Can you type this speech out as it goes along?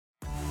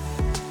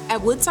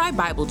At Woodside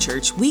Bible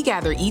Church, we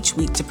gather each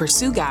week to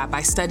pursue God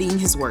by studying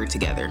His Word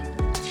together.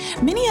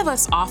 Many of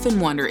us often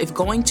wonder if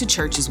going to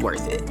church is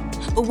worth it.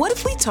 But what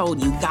if we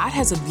told you God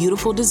has a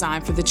beautiful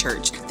design for the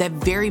church that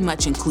very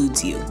much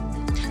includes you?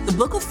 The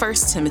book of 1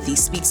 Timothy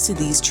speaks to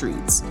these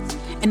truths.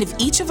 And if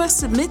each of us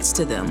submits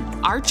to them,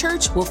 our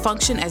church will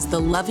function as the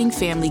loving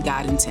family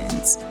God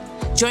intends.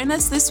 Join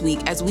us this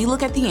week as we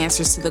look at the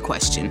answers to the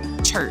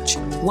question, Church,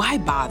 why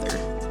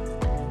bother?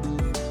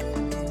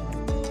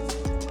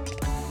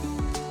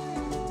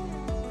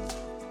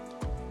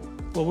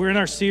 Well, we're in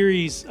our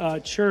series,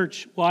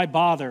 Church, Why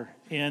Bother?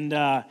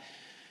 And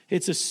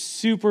it's a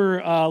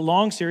super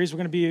long series. We're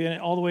going to be in it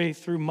all the way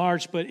through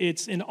March, but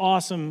it's an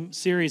awesome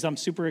series. I'm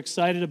super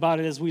excited about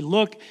it as we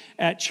look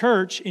at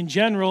church in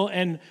general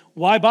and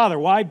why bother?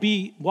 Why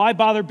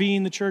bother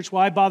being the church?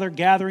 Why bother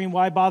gathering?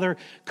 Why bother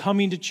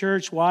coming to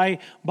church? Why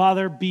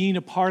bother being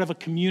a part of a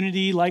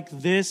community like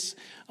this?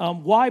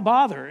 Why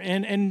bother?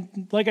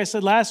 And like I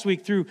said last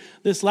week, through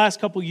this last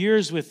couple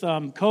years with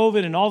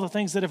COVID and all the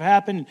things that have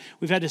happened,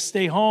 we've had to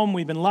stay home,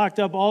 we've been locked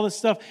up, all this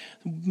stuff.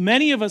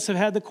 Many of us have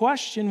had the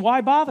question, why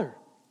bother?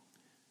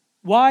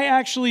 Why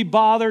actually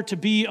bother to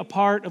be a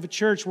part of a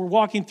church? We're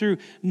walking through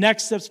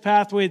Next Steps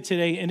Pathway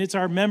today, and it's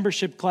our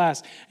membership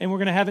class, and we're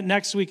going to have it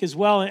next week as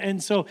well.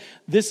 And so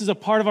this is a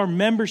part of our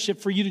membership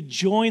for you to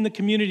join the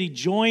community,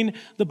 join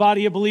the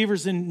body of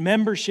believers in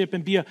membership,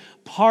 and be a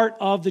part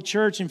of the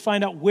church and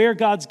find out where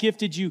God's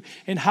gifted you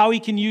and how He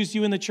can use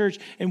you in the church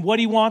and what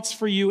He wants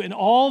for you and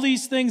all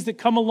these things that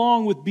come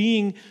along with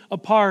being a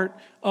part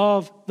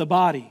of the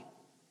body.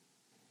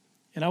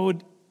 And I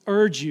would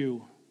urge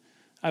you,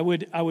 I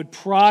would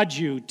prod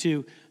you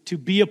to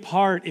be a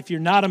part, if you're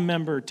not a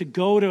member, to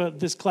go to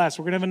this class.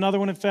 We're going to have another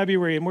one in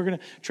February, and we're going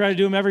to try to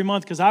do them every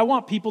month because I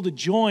want people to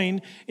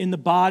join in the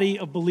body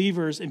of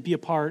believers and be a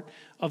part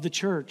of the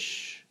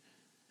church.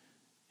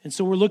 And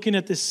so we're looking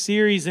at this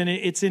series, and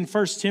it's in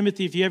 1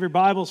 Timothy. If you have your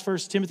Bibles, 1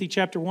 Timothy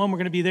chapter 1, we're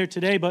going to be there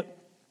today, but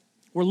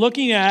we're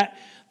looking at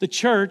the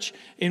church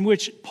in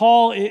which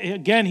Paul,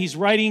 again, he's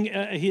writing,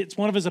 it's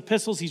one of his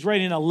epistles, he's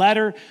writing a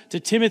letter to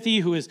Timothy,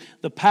 who is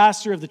the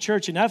pastor of the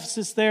church in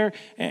Ephesus there,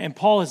 and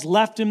Paul has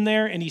left him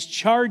there, and he's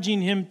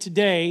charging him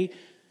today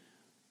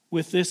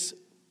with this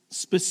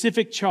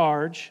specific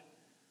charge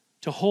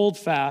to hold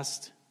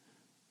fast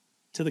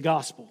to the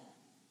gospel.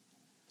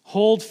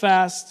 Hold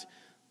fast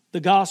the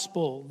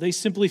gospel. They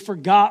simply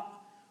forgot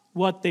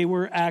what they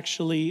were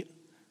actually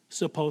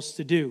supposed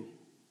to do.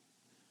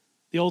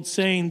 The old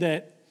saying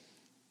that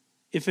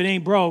if it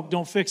ain't broke,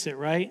 don't fix it,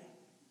 right?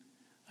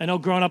 I know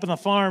growing up on the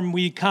farm,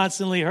 we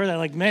constantly heard that.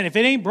 Like, man, if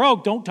it ain't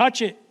broke, don't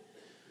touch it.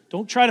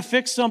 Don't try to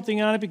fix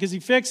something on it because you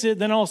fix it,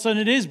 then all of a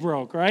sudden it is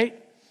broke,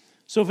 right?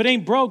 So if it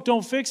ain't broke,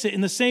 don't fix it. In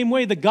the same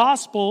way, the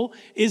gospel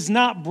is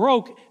not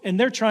broke, and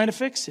they're trying to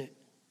fix it.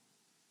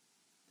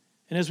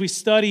 And as we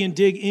study and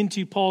dig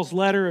into Paul's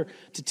letter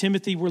to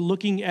Timothy, we're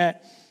looking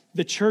at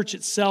the church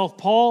itself.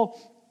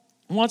 Paul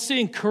wants to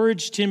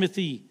encourage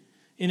Timothy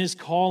in his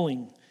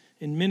calling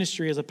in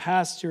ministry as a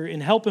pastor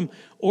and help him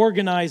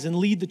organize and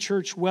lead the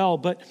church well.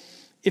 But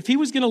if he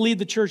was going to lead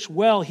the church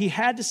well, he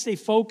had to stay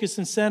focused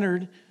and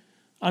centered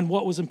on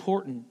what was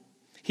important.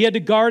 He had to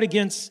guard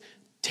against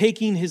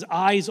taking his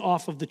eyes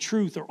off of the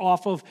truth or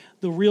off of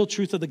the real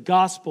truth of the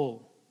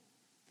gospel.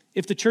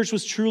 If the church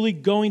was truly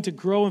going to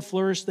grow and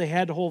flourish, they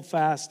had to hold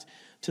fast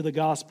to the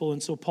gospel.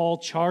 And so Paul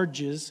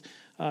charges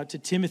to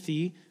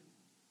Timothy.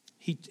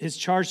 His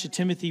charge to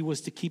Timothy was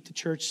to keep the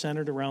church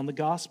centered around the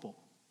gospel.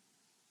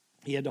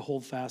 He had to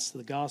hold fast to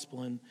the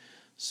gospel. And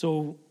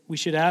so we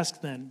should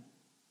ask then,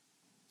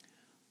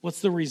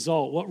 what's the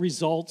result? What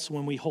results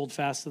when we hold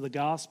fast to the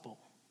gospel?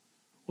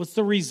 What's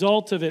the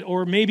result of it?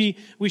 Or maybe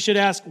we should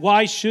ask,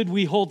 why should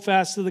we hold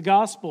fast to the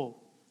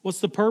gospel? What's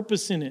the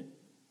purpose in it?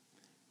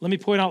 Let me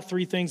point out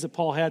 3 things that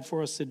Paul had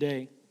for us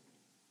today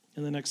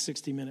in the next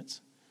 60 minutes.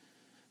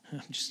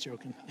 I'm just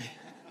joking.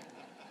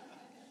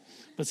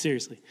 But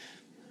seriously,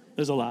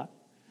 there's a lot.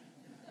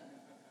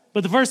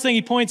 But the first thing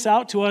he points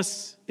out to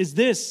us is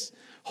this: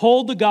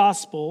 hold the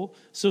gospel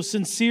so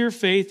sincere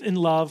faith and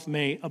love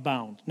may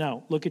abound.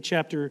 Now, look at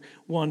chapter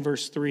 1,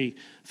 verse 3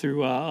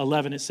 through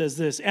 11. It says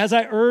this: as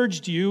I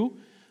urged you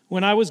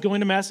when I was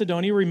going to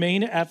Macedonia,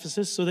 remain at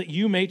Ephesus so that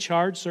you may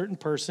charge certain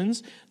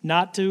persons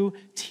not to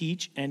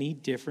teach any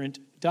different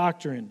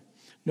doctrine,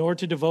 nor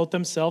to devote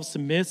themselves to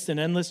myths and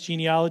endless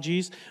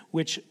genealogies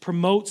which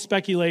promote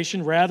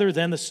speculation rather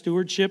than the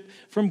stewardship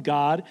from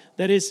God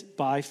that is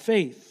by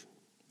faith.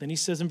 Then he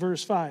says in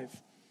verse 5,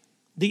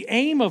 the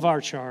aim of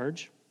our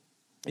charge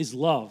is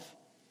love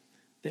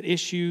that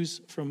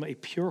issues from a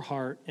pure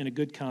heart and a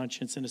good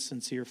conscience and a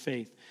sincere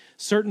faith.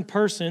 Certain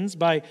persons,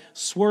 by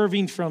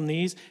swerving from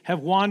these,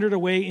 have wandered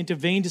away into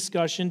vain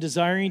discussion,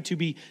 desiring to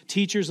be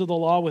teachers of the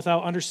law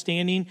without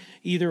understanding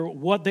either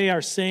what they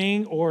are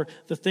saying or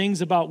the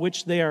things about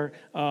which they are,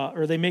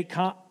 or they make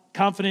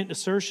confident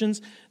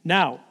assertions.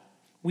 Now,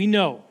 we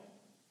know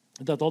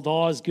that the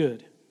law is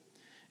good,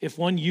 if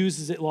one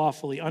uses it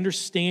lawfully,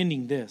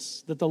 understanding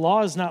this, that the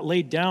law is not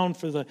laid down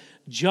for the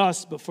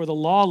just, but for the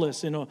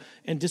lawless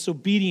and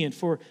disobedient,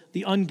 for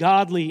the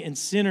ungodly and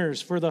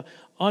sinners, for the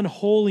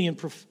unholy and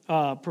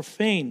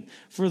profane,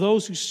 for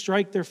those who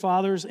strike their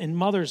fathers and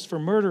mothers, for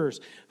murderers,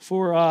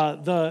 for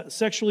the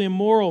sexually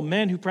immoral,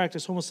 men who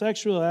practice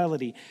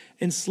homosexuality,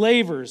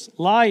 enslavers,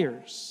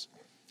 liars,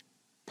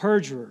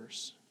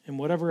 perjurers, and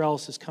whatever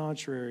else is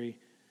contrary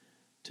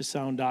to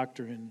sound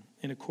doctrine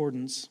in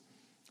accordance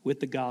with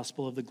the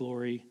gospel of the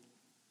glory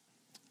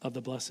of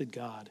the blessed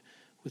God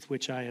with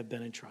which I have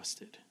been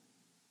entrusted.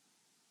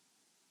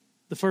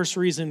 The first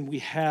reason we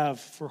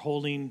have for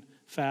holding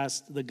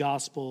fast the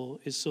gospel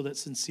is so that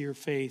sincere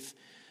faith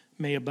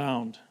may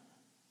abound.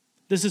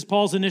 This is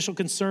Paul's initial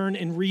concern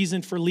and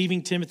reason for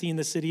leaving Timothy in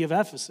the city of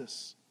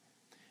Ephesus.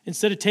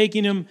 Instead of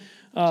taking him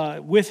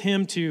with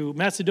him to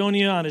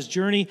Macedonia on his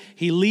journey,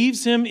 he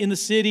leaves him in the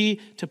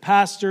city to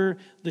pastor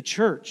the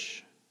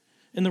church.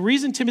 And the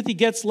reason Timothy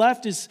gets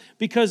left is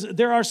because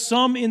there are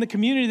some in the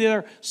community, there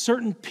are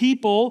certain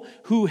people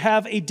who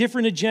have a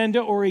different agenda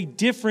or a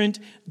different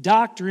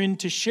doctrine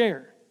to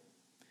share.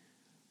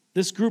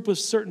 This group of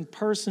certain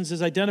persons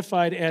is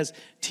identified as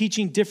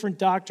teaching different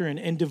doctrine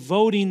and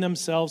devoting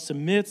themselves to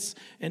myths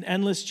and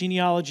endless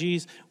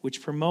genealogies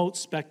which promote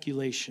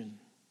speculation.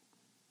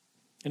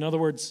 In other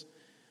words,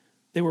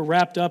 they were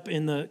wrapped up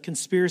in the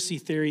conspiracy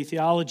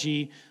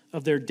theology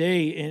of their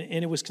day,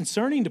 and it was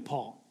concerning to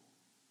Paul.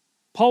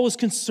 Paul was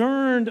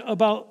concerned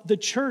about the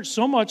church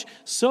so much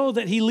so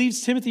that he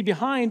leaves Timothy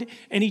behind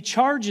and he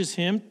charges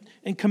him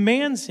and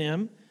commands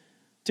him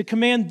to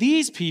command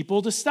these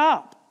people to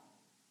stop.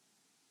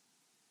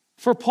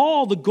 For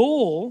Paul, the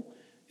goal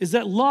is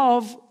that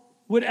love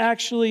would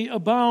actually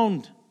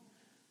abound.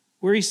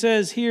 Where he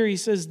says,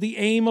 the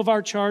aim of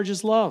our charge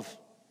is love.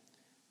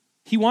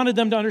 He wanted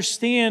them to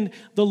understand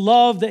the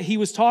love that he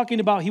was talking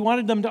about. He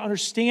wanted them to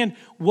understand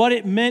what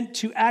it meant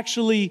to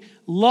actually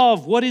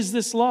love. What is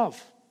this love?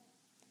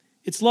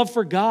 It's love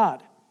for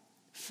God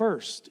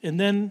first, and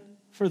then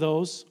for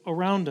those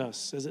around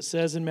us, as it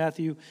says in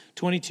Matthew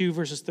 22,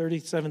 verses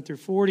 37 through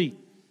 40.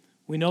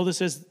 We know this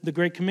as the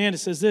great command. It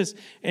says this,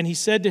 and he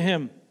said to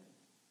him,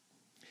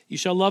 you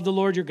shall love the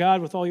Lord your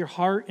God with all your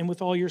heart and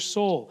with all your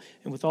soul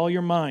and with all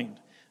your mind.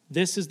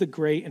 This is the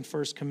great and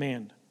first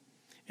command.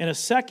 And a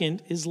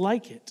second is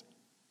like it.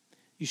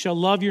 You shall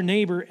love your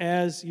neighbor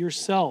as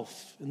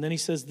yourself. And then he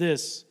says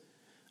this,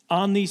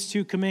 on these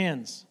two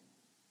commands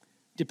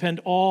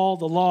depend all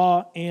the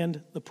law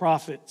and the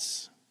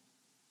prophets.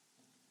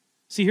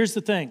 See, here's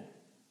the thing.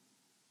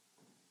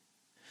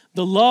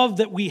 The love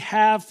that we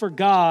have for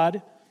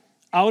God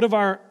out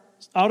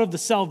of the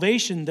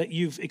salvation that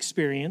you've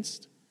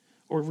experienced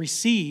or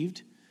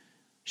received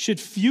should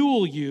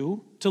fuel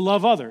you to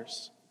love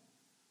others.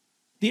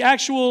 The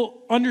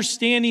actual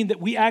understanding that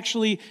we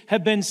actually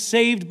have been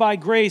saved by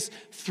grace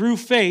through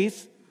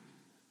faith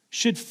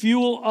should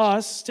fuel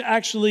us to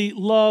actually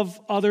love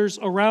others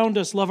around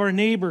us, love our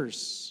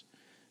neighbors.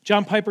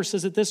 John Piper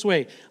says it this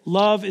way,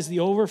 love is the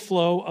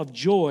overflow of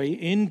joy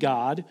in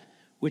God,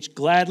 which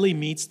gladly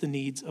meets the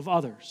needs of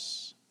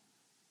others.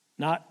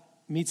 Not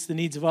meets the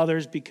needs of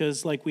others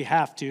because like we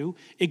have to.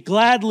 It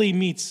gladly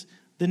meets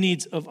the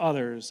needs of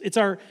others. It's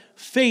our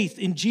faith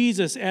in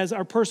Jesus as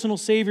our personal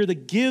Savior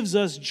that gives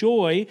us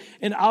joy,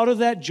 and out of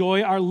that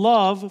joy, our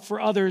love for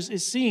others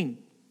is seen.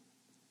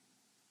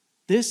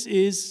 This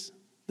is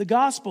the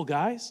gospel,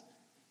 guys.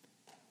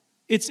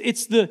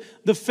 It's the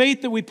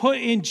faith that we put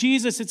in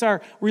Jesus. It's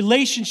our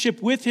relationship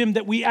with him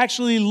that we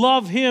actually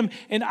love him,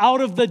 and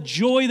out of the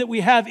joy that we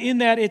have in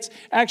that, it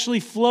actually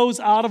flows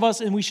out of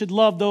us, and we should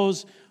love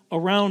those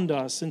around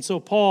us. And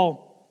so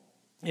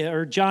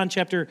John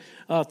chapter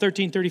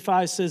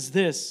 13:35 says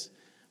this,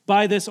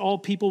 by this all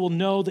people will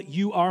know that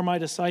you are my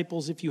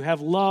disciples if you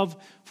have love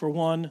for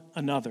one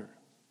another.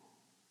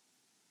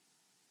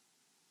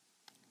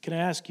 Can I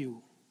ask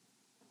you,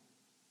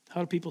 how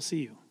do people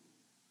see you?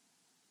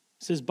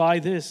 It says, by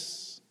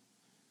this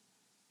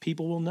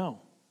people will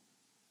know.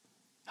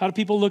 How do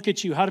people look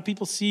at you? How do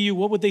people see you?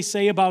 What would they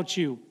say about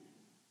you?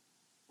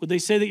 Would they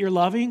say that you're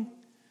loving?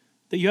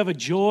 That you have a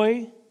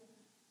joy?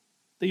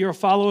 That you're a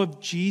follower of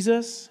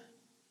Jesus?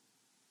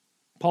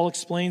 Paul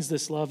explains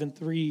this love in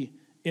 3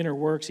 inner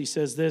works. He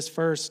says this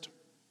first,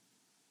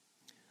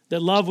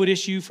 that love would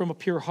issue from a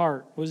pure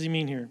heart. What does he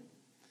mean here?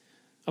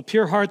 A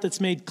pure heart that's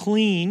made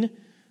clean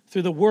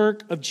through the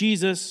work of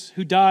Jesus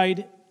who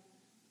died.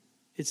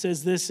 It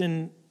says this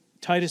in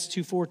Titus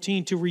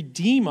 2:14, to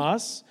redeem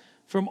us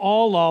from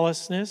all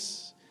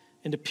lawlessness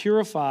and to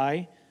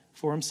purify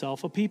for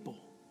himself a people.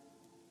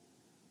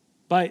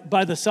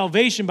 By the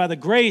salvation, by the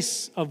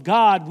grace of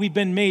God, we've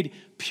been made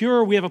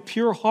pure. We have a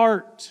pure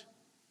heart.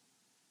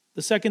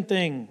 The second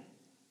thing,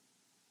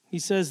 he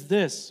says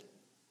this.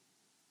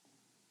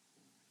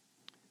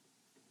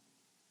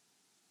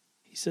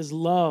 He says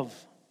love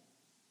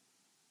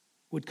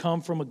would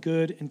come from a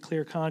good and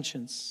clear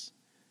conscience,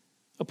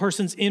 a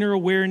person's inner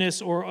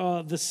awareness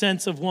or the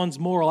sense of one's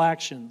moral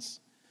actions.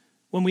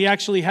 When we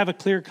actually have a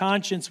clear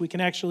conscience, we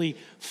can actually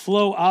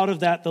flow out of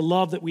that, the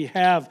love that we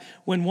have.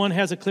 When one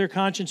has a clear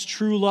conscience,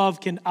 true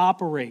love can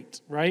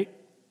operate, right?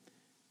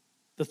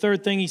 The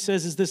third thing he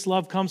says is this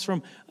love comes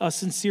from a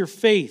sincere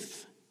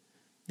faith.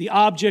 The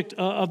object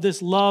of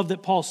this love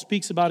that Paul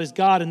speaks about is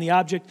God, and the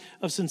object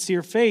of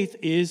sincere faith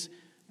is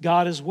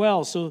God as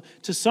well. So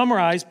to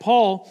summarize,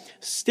 Paul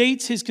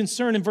states his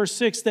concern in verse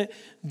 6 that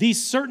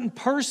these certain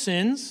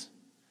persons,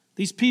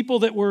 these people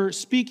that were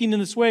speaking in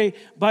this way,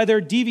 by their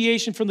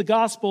deviation from the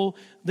gospel,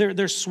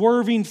 they're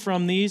swerving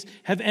from these,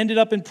 have ended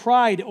up in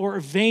pride or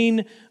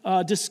vain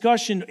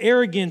discussion,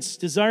 arrogance,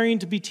 desiring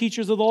to be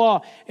teachers of the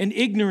law, and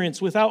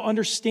ignorance without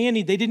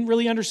understanding. They didn't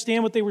really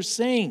understand what they were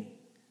saying.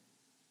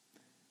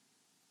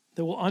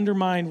 That will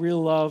undermine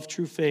real love,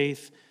 true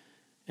faith,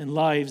 and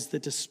lives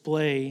that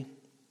display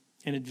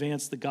and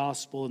advance the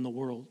gospel in the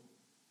world.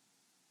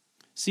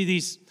 See,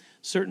 these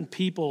certain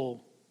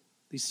people,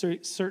 these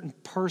certain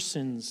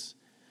persons,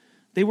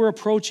 they were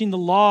approaching the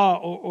law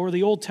or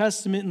the Old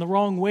Testament in the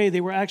wrong way.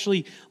 They were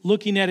actually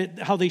looking at it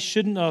how they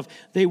shouldn't have.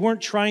 They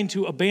weren't trying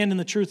to abandon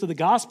the truth of the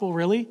gospel,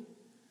 really.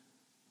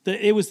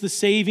 It was the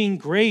saving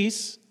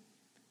grace.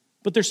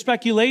 But their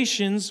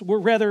speculations were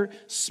rather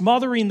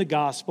smothering the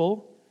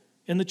gospel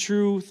and the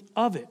truth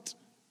of it.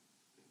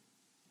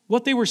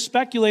 What they were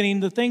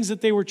speculating, the things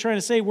that they were trying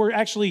to say, were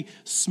actually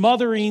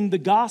smothering the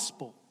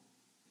gospel.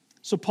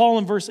 So Paul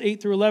in verse 8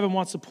 through 11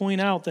 wants to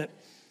point out that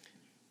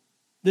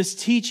this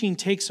teaching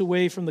takes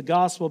away from the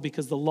gospel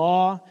because the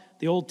law,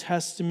 the Old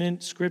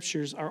Testament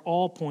scriptures are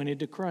all pointed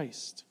to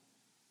Christ.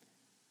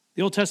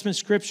 The Old Testament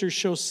scriptures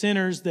show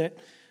sinners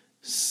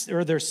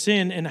or their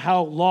sin and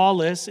how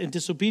lawless and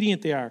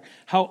disobedient they are,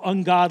 how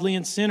ungodly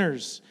and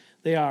sinners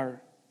they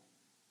are,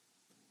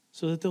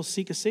 so that they'll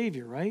seek a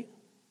Savior, right?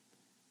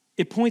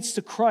 It points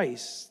to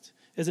Christ,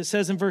 as it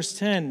says in verse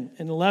 10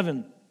 and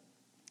 11.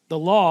 The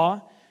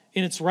law,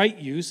 in its right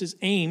use, is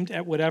aimed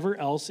at whatever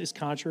else is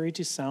contrary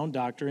to sound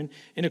doctrine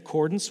in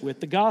accordance with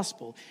the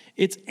gospel.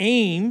 Its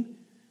aim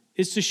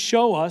is to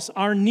show us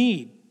our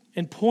need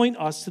and point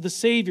us to the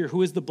Savior,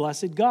 who is the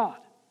blessed God.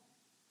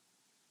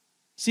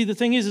 See, the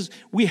thing is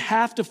we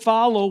have to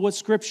follow what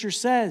Scripture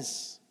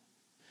says.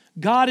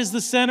 God is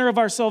the center of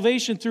our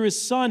salvation through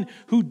His Son,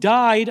 who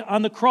died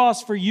on the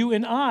cross for you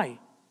and I.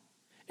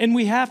 And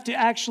we have to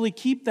actually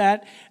keep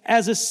that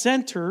as a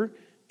center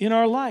in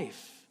our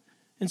life.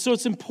 And so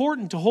it's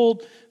important to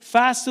hold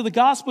fast to the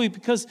gospel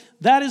because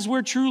that is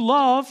where true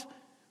love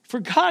for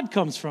God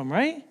comes from,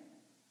 right?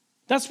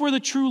 That's where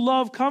the true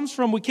love comes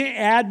from. We can't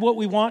add what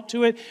we want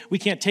to it. We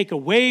can't take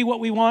away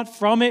what we want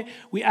from it.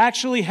 We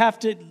actually have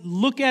to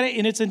look at it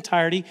in its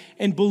entirety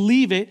and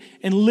believe it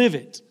and live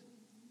it.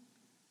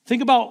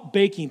 Think about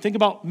baking. Think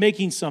about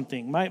making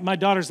something. My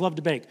daughters love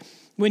to bake.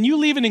 When you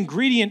leave an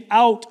ingredient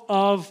out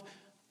of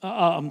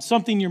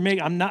something you're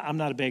making, I'm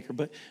not a baker,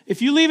 but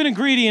if you leave an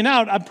ingredient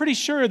out, I'm pretty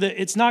sure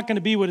that it's not going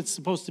to be what it's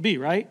supposed to be,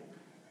 right?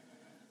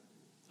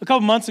 A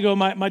couple months ago,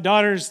 my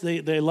daughters,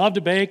 they love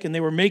to bake, and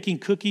they were making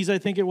cookies, I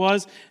think it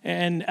was,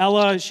 and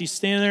Ella, she's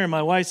standing there, and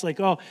my wife's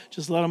like, oh,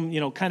 just let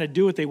them, kind of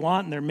do what they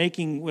want, and they're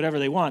making whatever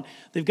they want.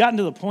 They've gotten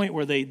to the point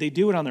where they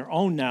do it on their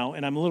own now,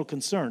 and I'm a little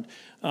concerned,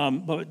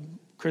 but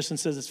Kristen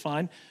says it's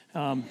fine.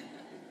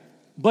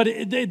 But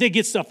they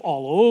get stuff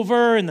all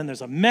over, and then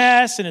there's a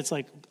mess, and it's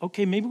like,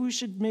 okay, maybe we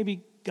should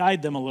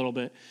guide them a little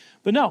bit.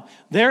 But no,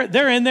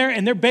 they're in there,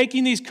 and they're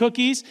baking these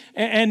cookies,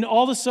 and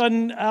all of a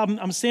sudden,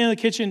 I'm standing in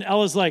the kitchen, and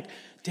Ella's like,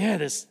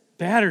 Dad, this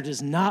batter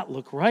does not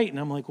look right. And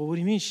I'm like, well, what do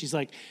you mean? She's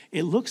like,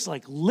 it looks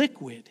like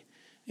liquid,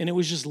 and it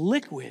was just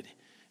liquid.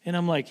 And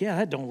I'm like, yeah,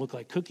 that don't look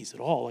like cookies at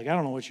all. Like, I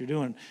don't know what you're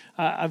doing.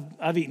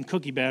 I've eaten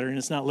cookie batter, and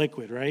it's not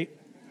liquid, right?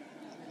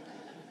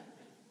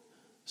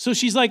 So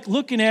she's like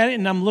looking at it,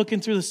 and I'm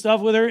looking through the stuff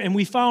with her, and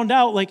we found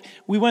out, like,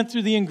 we went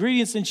through the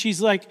ingredients, and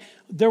she's like,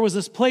 there was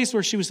this place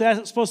where she was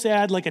supposed to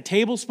add like a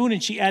tablespoon,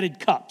 and she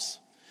added cups.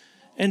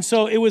 And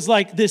so it was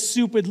like this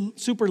super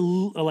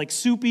like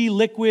soupy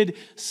liquid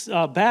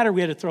batter.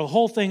 We had to throw the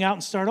whole thing out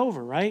and start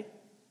over, right?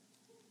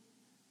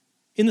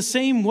 In the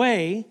same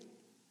way,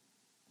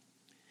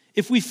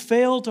 if we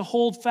fail to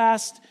hold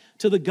fast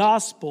to the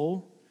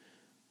gospel,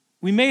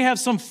 we may have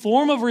some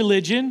form of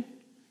religion,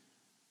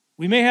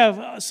 we may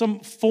have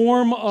some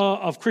form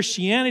of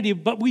Christianity,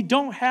 but we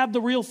don't have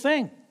the real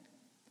thing.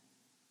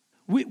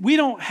 We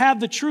don't have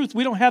the truth.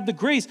 We don't have the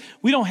grace.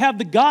 We don't have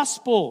the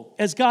gospel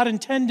as God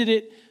intended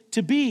it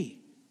to be.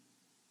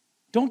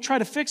 Don't try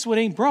to fix what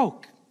ain't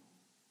broke.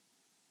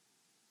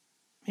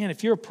 Man,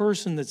 if you're a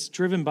person that's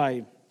driven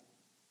by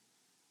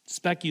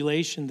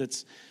speculation,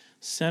 that's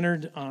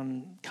centered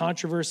on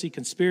controversy,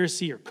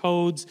 conspiracy, or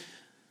codes,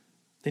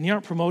 then you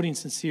aren't promoting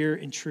sincere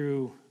and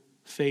true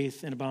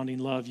faith and abounding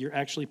love. You're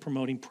actually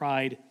promoting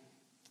pride,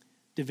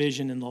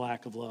 division, and the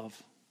lack of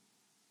love.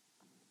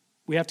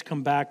 We have to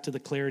come back to the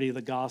clarity of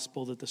the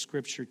gospel that the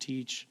Scripture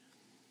teach,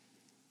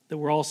 that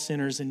we're all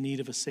sinners in need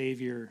of a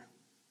Savior.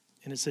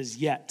 And it says,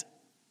 yet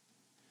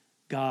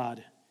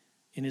God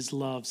in His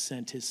love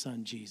sent His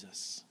Son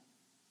Jesus.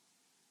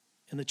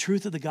 And the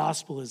truth of the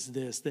gospel is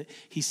this, that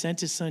he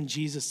sent his son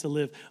Jesus to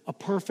live a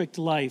perfect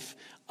life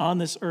on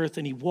this earth,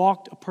 and he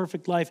walked a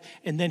perfect life,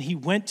 and then he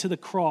went to the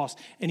cross,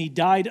 and he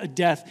died a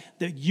death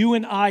that you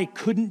and I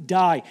couldn't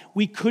die.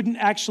 We couldn't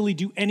actually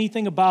do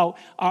anything about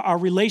our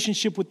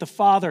relationship with the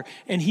Father,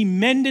 and he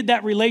mended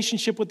that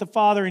relationship with the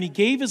Father, and he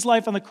gave his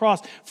life on the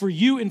cross for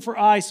you and for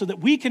I so that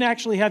we can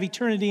actually have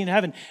eternity in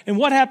heaven. And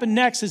what happened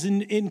next is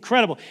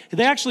incredible.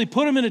 They actually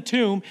put him in a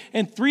tomb,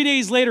 and 3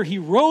 days later, he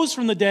rose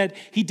from the dead,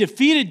 he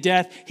defeated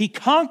death, he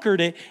conquered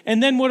it,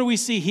 and then what do we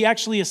see? He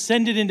actually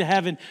ascended into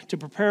heaven to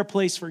prepare a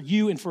place for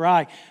you and for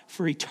I,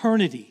 for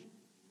eternity.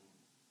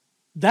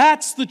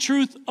 That's the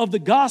truth of the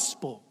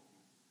gospel.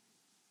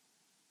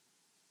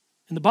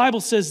 And the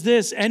Bible says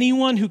this,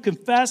 anyone who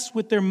confesses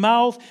with their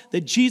mouth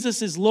that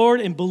Jesus is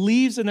Lord and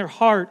believes in their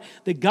heart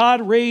that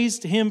God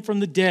raised him from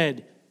the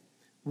dead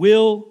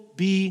will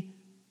be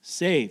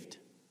saved.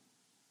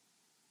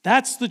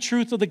 That's the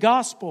truth of the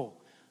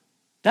gospel.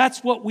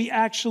 That's what we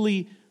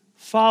actually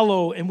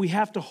follow, and we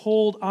have to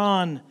hold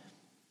on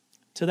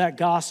to that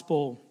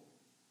gospel.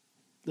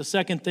 The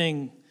second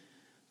thing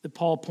that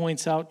Paul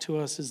points out to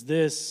us is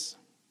this: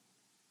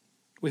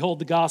 we hold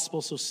the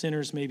gospel so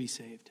sinners may be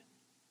saved.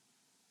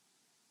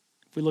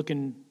 If we look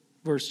in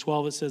verse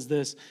 12, it says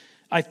this: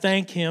 I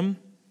thank him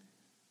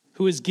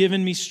who has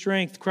given me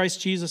strength,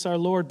 Christ Jesus our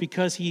Lord,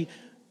 because he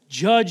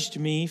judged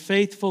me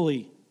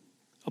faithfully,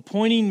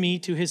 appointing me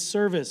to his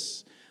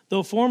service.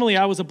 Though formerly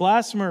I was a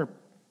blasphemer,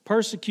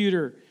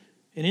 persecutor,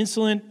 an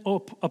insolent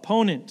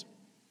opponent,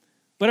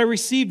 but I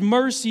received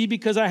mercy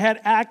because I had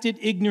acted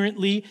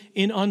ignorantly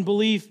in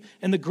unbelief,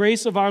 and the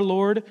grace of our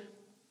Lord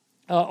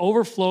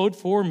overflowed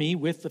for me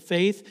with the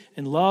faith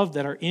and love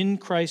that are in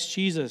Christ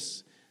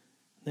Jesus.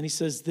 Then he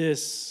says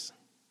this: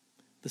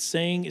 the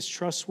saying is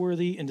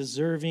trustworthy and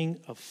deserving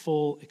of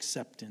full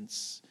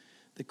acceptance,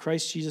 that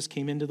Christ Jesus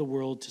came into the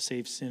world to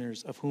save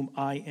sinners, of whom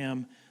I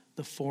am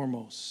the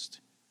foremost.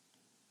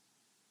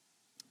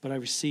 But I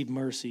received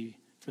mercy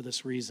for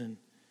this reason,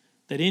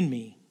 that in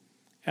me,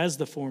 as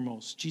the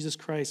foremost, Jesus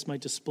Christ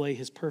might display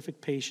his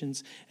perfect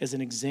patience as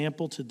an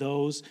example to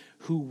those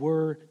who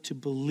were to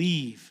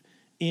believe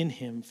in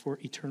him for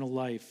eternal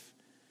life.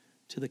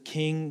 To the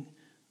King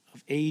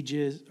of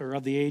ages, or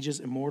of the ages,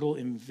 immortal,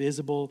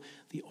 invisible,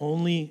 the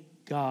only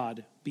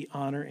God, be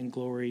honor and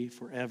glory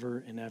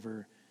forever and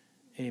ever.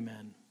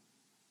 Amen.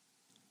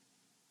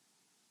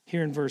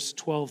 Here in verse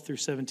 12 through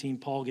 17,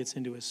 Paul gets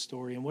into his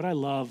story. And what I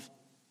love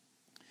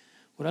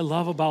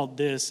about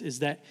this is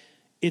that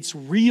it's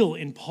real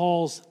in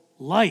Paul's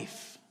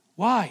life.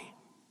 Why?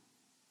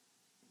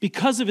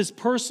 Because of his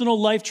personal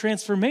life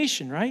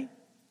transformation, right?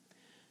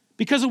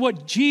 Because of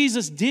what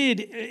Jesus did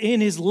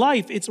in his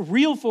life. It's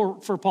real for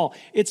Paul.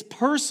 It's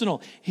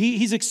personal.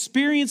 He's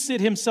experienced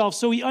it himself,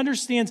 so he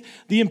understands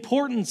the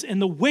importance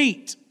and the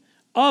weight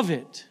of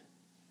it.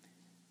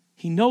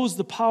 He knows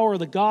the power of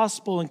the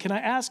gospel. And can I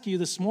ask you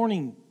this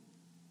morning,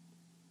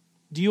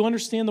 do you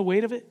understand the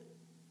weight of it?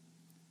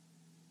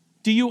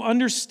 Do you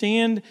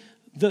understand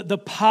the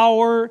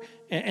power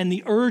and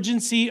the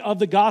urgency of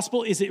the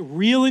gospel? Is it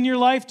real in your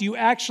life? Do you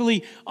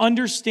actually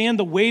understand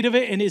the weight of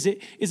it? And is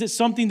it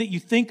something that you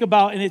think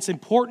about and it's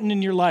important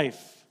in your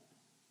life?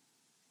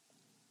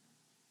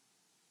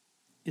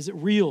 Is it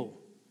real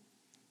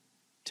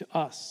to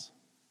us?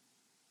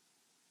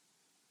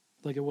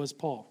 Like it was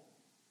Paul.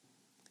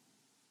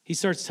 He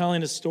starts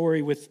telling a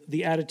story with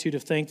the attitude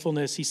of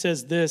thankfulness. He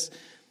says this,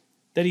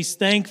 that he's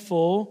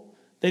thankful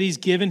that he's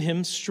given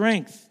him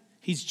strength.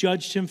 He's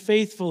judged him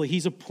faithfully.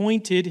 He's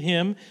appointed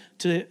him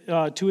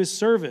to his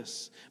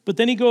service. But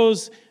then he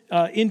goes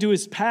into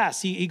his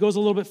past. He goes a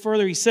little bit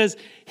further. He says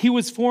he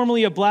was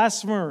formerly a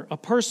blasphemer, a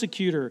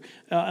persecutor,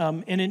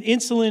 and an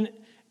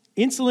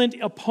insolent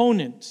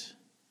opponent.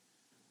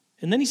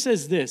 And then he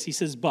says this. He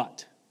says,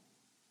 but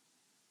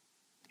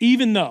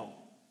even though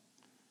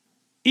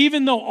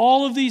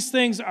all of these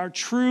things are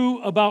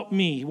true about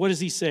me, what does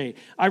he say?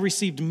 I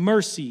received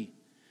mercy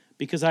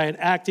because I had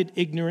acted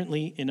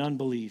ignorantly in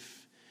unbelief.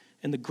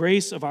 And the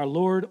grace of our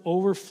Lord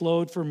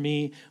overflowed for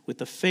me with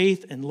the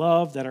faith and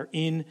love that are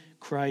in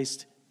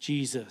Christ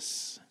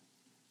Jesus.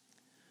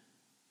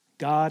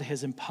 God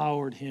has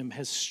empowered him,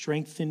 has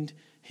strengthened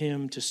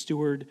him to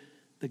steward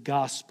the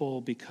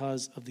gospel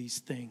because of these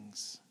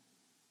things.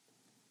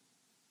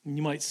 And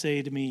you might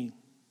say to me,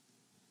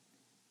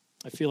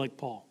 I feel like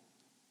Paul.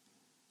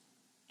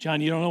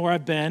 John, you don't know where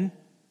I've been.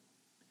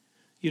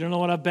 You don't know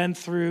what I've been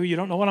through. You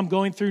don't know what I'm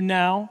going through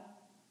now.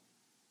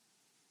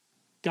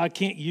 God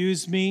can't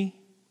use me.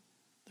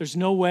 There's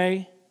no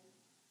way.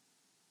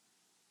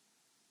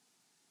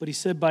 But he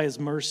said by his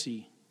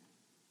mercy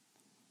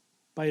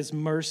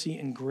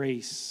and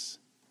grace,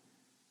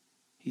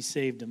 he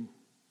saved him.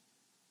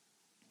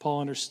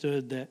 Paul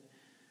understood that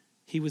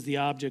he was the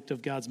object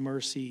of God's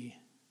mercy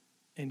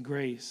and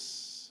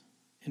grace,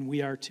 and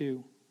we are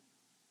too.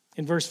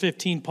 In verse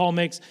 15, Paul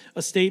makes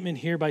a statement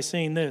here by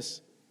saying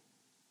this,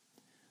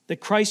 that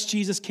Christ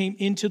Jesus came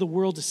into the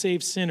world to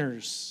save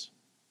sinners.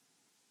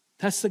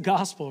 That's the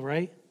gospel,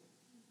 right?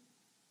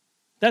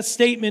 That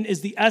statement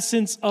is the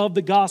essence of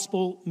the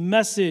gospel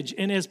message.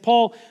 And as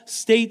Paul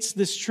states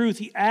this truth,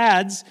 he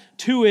adds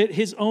to it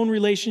his own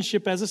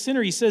relationship as a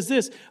sinner. He says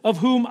this, of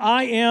whom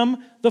I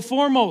am the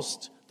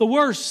foremost, the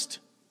worst.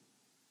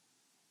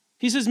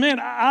 He says, man,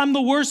 I'm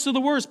the worst of the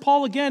worst.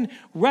 Paul again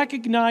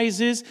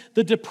recognizes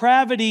the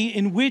depravity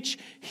in which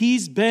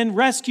he's been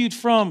rescued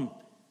from.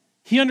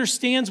 He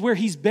understands where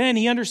he's been.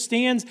 He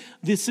understands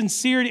the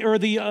sincerity or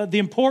the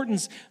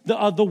importance,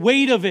 the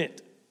weight of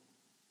it.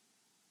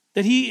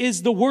 That he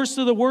is the worst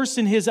of the worst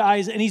in his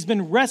eyes, and he's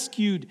been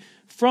rescued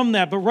from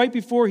that. But right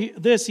before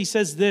this, he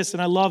says this,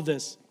 and I love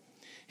this.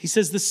 He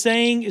says, the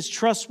saying is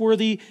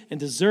trustworthy and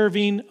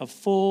deserving of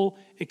full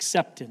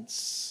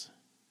acceptance.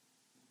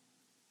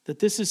 That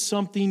this is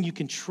something you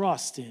can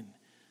trust in.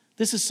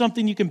 This is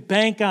something you can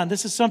bank on.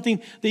 This is something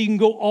that you can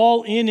go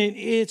all in, and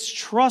it's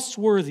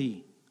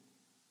trustworthy.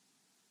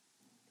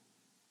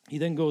 He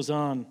then goes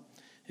on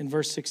in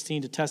verse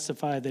 16 to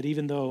testify that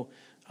even though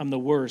I'm the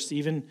worst,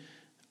 even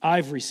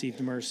I've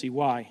received mercy.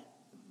 Why?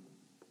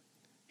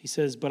 He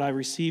says, but I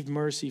received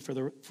mercy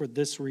for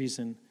this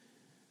reason,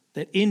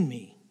 that in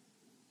me,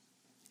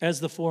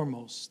 as the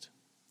foremost,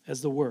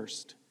 as the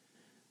worst,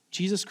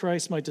 Jesus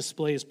Christ might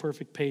display his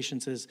perfect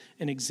patience as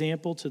an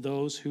example to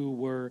those who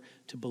were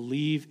to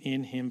believe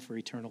in him for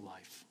eternal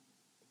life.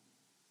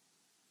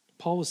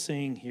 Paul was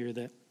saying here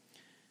that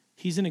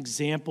he's an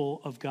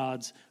example of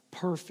God's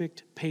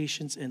perfect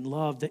patience and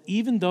love, that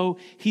even though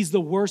he's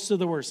the worst of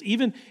the worst,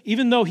 even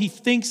though he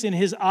thinks in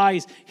his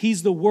eyes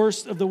he's the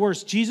worst of the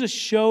worst, Jesus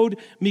showed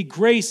me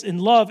grace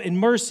and love and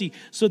mercy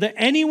so that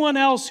anyone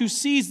else who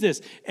sees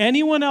this,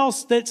 anyone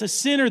else that's a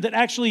sinner that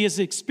actually has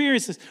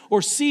experienced this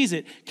or sees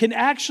it, can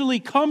actually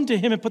come to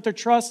him and put their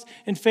trust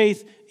and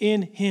faith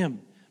in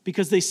him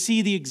because they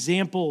see the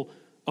example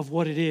of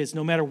what it is,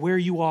 no matter where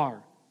you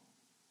are.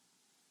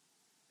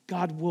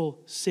 God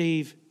will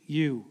save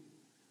you.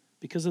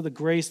 Because of the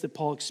grace that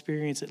Paul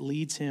experienced, it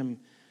leads him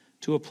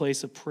to a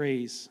place of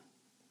praise.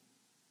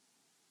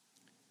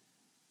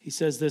 He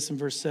says this in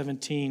verse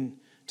 17,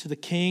 to the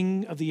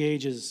King of the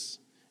ages,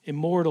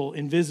 immortal,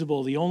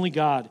 invisible, the only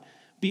God,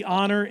 be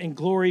honor and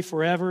glory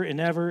forever and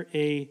ever.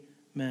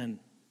 Amen.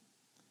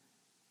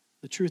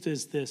 The truth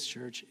is this,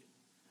 church.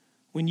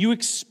 When you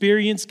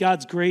experience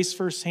God's grace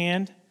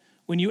firsthand,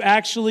 when you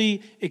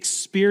actually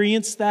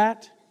experience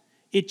that,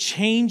 it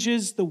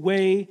changes the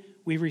way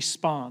we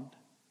respond.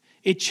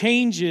 It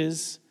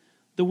changes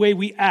the way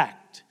we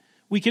act.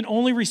 We can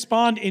only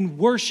respond in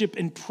worship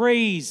and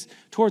praise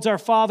towards our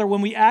Father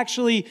when we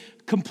actually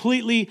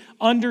completely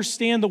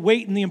understand the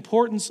weight and the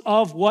importance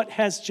of what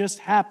has just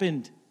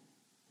happened.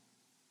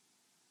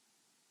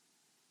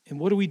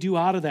 And what do we do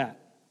out of that?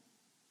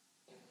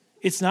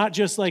 It's not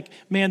just like,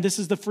 man, this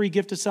is the free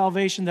gift of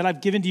salvation that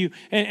I've given to you,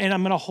 and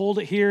I'm going to hold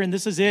it here, and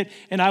this is it,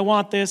 and I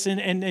want this,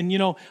 and you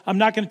know, I'm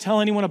not going to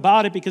tell anyone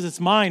about it because it's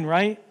mine,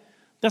 right?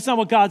 That's not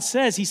what God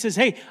says. He says,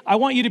 hey, I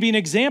want you to be an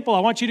example. I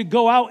want you to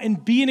go out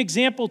and be an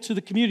example to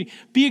the community.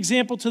 Be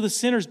example to the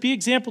sinners. Be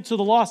example to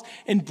the lost.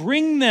 And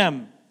bring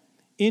them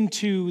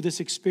into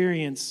this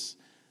experience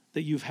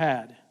that you've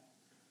had.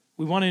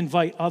 We want to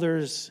invite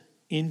others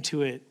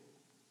into it.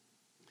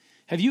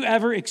 Have you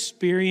ever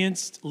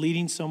experienced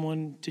leading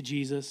someone to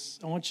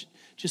Jesus? I want you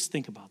to just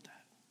think about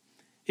that.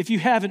 If you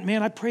haven't,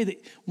 man, I pray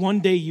that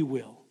one day you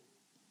will.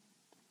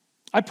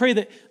 I pray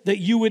that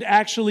you would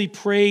actually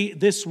pray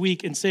this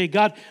week and say,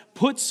 God,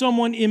 put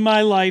someone in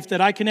my life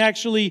that I can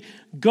actually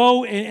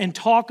go and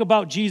talk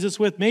about Jesus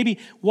with, maybe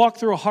walk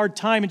through a hard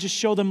time and just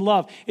show them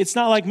love. It's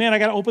not like, man, I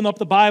got to open up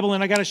the Bible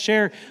and I got to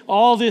share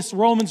all this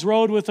Romans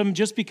road with them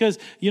just because,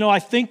 you know, I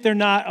think they're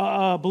not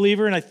a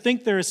believer and I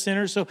think they're a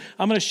sinner, so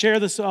I'm going to share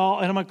this all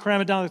and I'm going to cram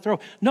it down their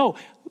throat. No,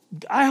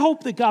 I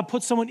hope that God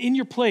puts someone in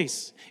your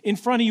place, in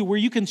front of you, where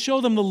you can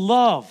show them the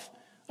love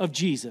of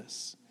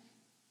Jesus.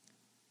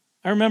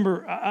 I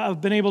remember I've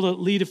been able to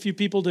lead a few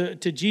people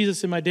to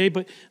Jesus in my day,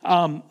 but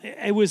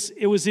it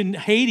was in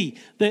Haiti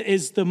that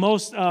is the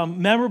most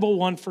memorable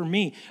one for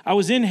me. I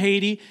was in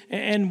Haiti,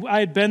 and I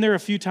had been there a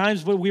few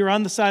times, but we were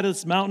on the side of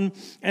this mountain,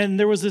 and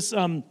there was this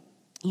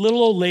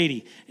little old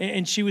lady,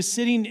 and she was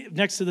sitting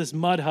next to this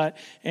mud hut,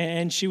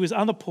 and she was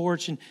on the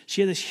porch, and she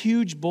had this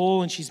huge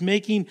bowl, and she's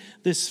making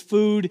this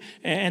food,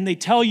 and they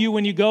tell you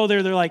when you go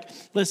there, they're like,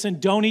 listen,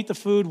 don't eat the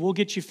food, we'll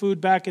get you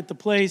food back at the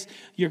place,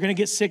 you're going to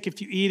get sick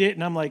if you eat it,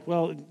 and I'm like,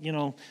 well, you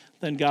know,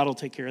 then God will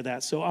take care of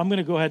that, so I'm going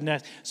to go ahead and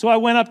ask. So I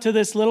went up to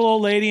this little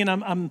old lady,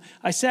 and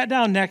I sat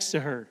down next to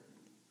her,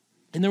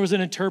 and there was an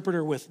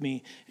interpreter with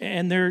me,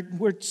 and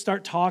we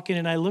start talking,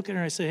 and I look at her,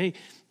 and I say, hey,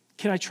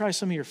 can I try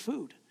some of your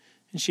food?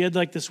 And she had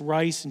like this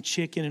rice and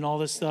chicken and all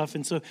this stuff.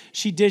 And so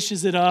she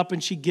dishes it up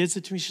and she gives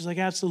it to me. She's like,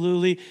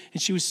 absolutely.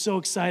 And she was so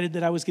excited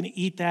that I was going to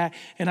eat that.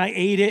 And I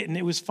ate it and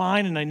it was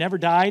fine. And I never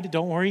died.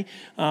 Don't worry.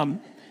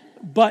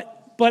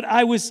 But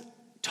I was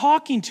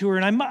talking to her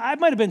and I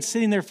might have been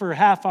sitting there for a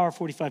half hour,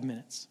 45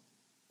 minutes.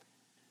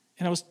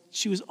 And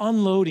she was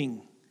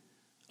unloading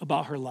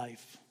about her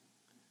life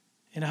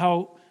and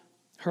how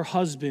her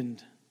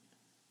husband,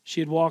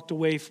 she had walked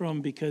away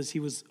from because he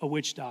was a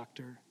witch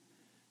doctor.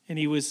 And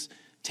he was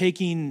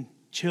taking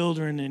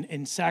children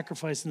and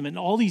sacrificing them and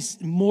all these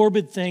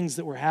morbid things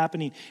that were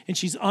happening. And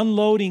she's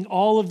unloading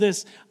all of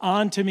this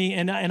onto me.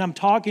 And I'm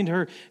talking to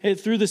her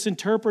through this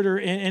interpreter.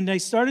 And I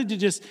started to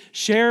just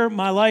share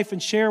my life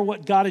and share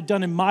what God had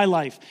done in my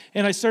life.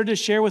 And I started to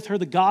share with her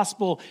the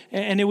gospel.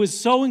 And it was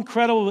so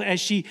incredible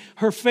as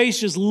her face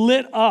just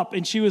lit up.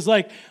 And she was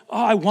like,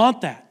 oh, I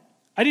want that.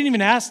 I didn't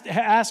even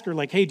ask her,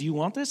 like, hey, do you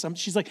want this?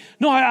 She's like,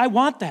 no, I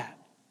want that.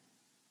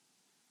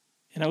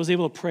 And I was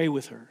able to pray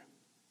with her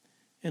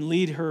and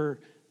lead her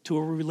to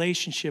a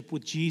relationship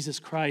with Jesus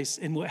Christ.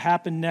 And what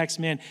happened next,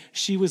 man,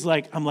 she was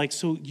like, I'm like,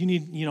 so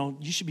you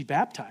should be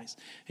baptized.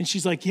 And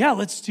she's like, yeah,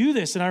 let's do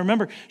this. And I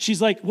remember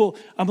she's like,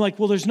 I'm like,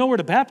 there's nowhere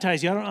to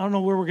baptize you. I don't know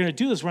where we're going to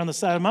do this. We're on the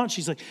side of the mountain.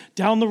 She's like,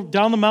 down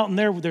the mountain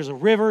there's a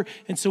river.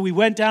 And so we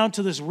went down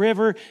to this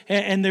river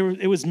and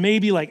it was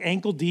maybe like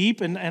ankle deep.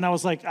 And I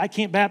was like, I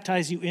can't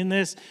baptize you in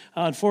this.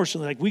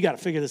 Unfortunately, like we got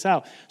to figure this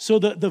out. So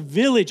the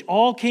village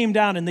all came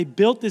down and they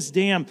built this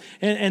dam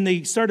and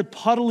they started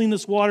puddling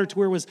this water to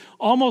where it was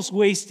almost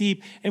waist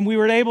deep, and we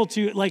were able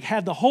to like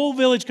have the whole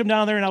village come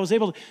down there, and I was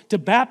able to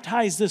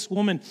baptize this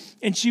woman,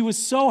 and she was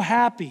so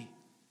happy.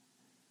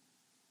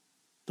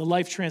 The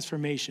life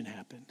transformation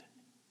happened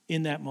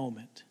in that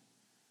moment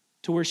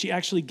to where she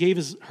actually gave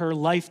her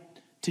life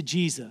to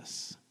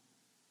Jesus.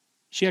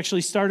 She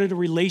actually started a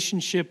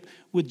relationship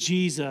with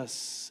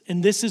Jesus,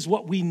 and this is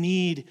what we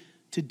need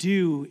to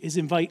do, is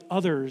invite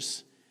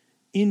others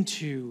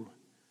into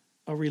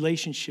a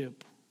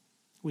relationship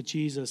with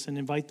Jesus and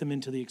invite them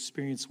into the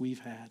experience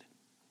we've had.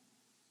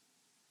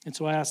 And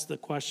so I ask the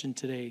question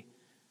today,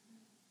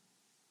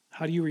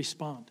 how do you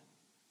respond?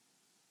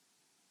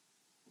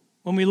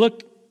 When we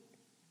look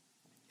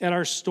at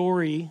our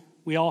story,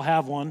 we all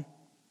have one.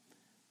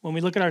 When we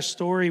look at our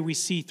story, we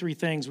see three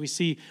things. We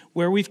see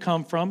where we've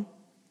come from,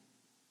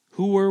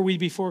 who were we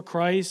before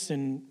Christ,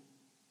 and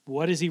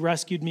what has he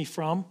rescued me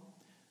from?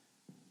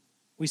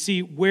 We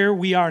see where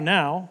we are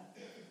now.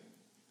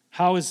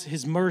 How has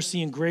his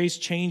mercy and grace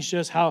changed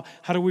us? How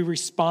do we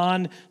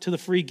respond to the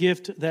free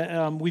gift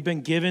that we've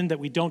been given that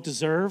we don't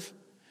deserve?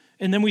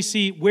 And then we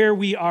see where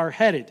we are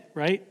headed,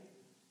 right?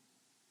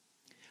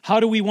 How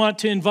do we want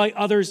to invite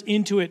others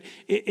into it?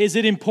 Is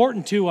it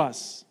important to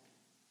us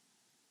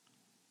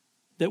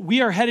that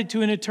we are headed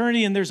to an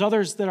eternity and there's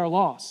others that are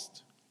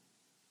lost?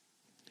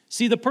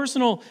 See, the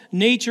personal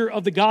nature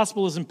of the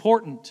gospel is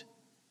important.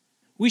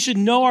 We should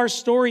know our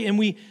story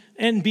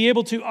and be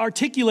able to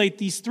articulate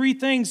these three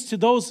things to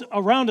those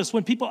around us.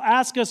 When people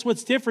ask us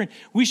what's different,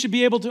 we should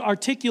be able to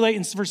articulate.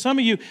 And for some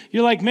of you,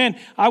 you're like, man,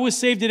 I was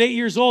saved at 8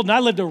 years old and I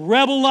lived a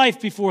rebel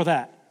life before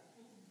that.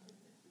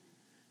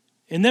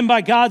 And then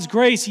by God's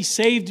grace, he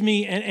saved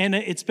me and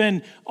it's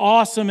been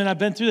awesome and I've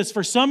been through this.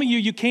 For some of you,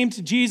 you came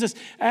to Jesus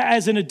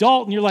as an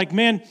adult and you're like,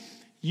 man,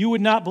 you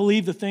would not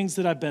believe the things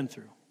that I've been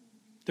through.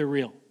 They're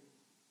real.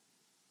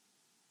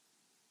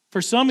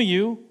 For some of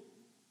you,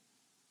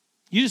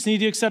 you just need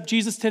to accept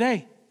Jesus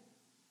today.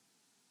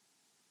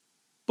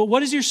 But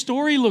what does your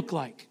story look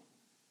like?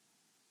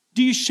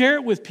 Do you share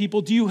it with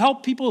people? Do you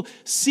help people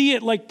see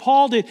it like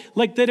Paul did,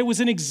 like that it was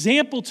an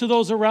example to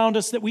those around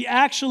us, that we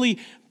actually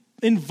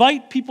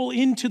invite people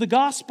into the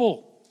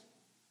gospel?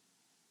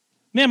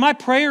 Man, my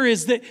prayer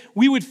is that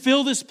we would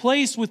fill this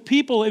place with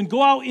people and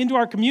go out into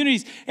our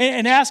communities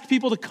and ask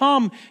people to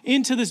come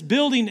into this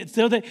building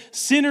so that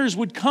sinners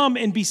would come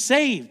and be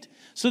saved,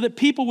 so that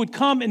people would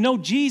come and know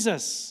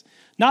Jesus.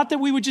 Not that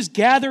we would just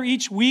gather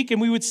each week and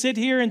we would sit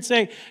here and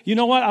say, you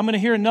know what, I'm going to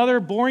hear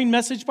another boring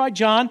message by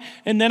John,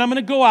 and then I'm going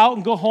to go out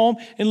and go home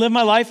and live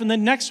my life, and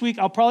then next week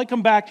I'll probably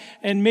come back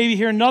and maybe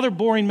hear another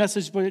boring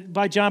message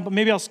by John, but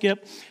maybe I'll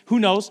skip. Who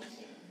knows?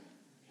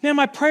 Man,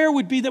 my prayer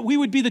would be that we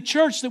would be the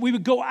church, that we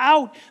would go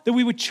out, that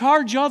we would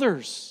charge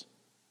others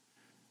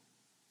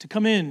to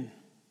come in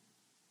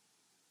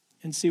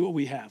and see what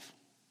we have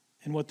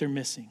and what they're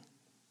missing.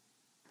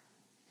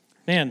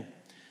 Man,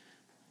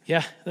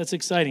 yeah, that's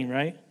exciting,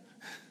 right?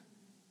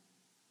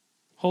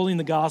 Holding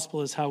the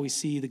gospel is how we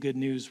see the good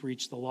news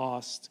reach the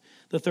lost.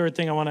 The third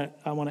thing I want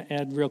to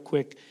add real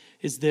quick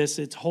is this.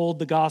 It's hold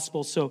the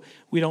gospel so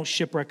we don't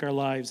shipwreck our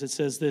lives. It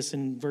says this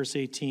in verse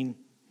 18.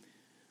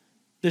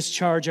 This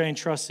charge I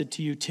entrusted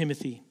to you,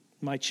 Timothy,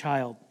 my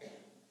child,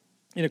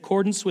 in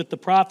accordance with the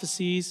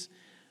prophecies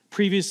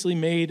previously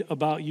made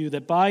about you,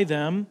 that by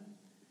them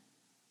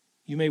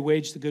you may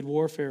wage the good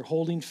warfare,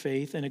 holding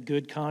faith and a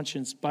good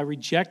conscience. By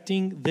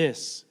rejecting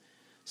this,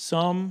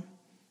 some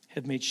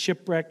have made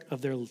shipwreck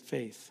of their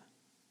faith,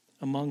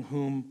 among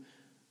whom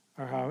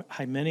are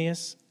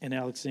Hymenaeus and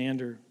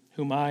Alexander,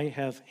 whom I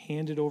have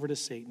handed over to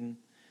Satan,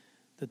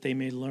 that they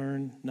may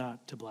learn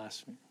not to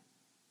blaspheme.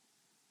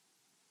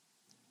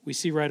 We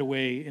see right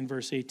away in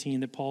verse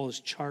 18 that Paul is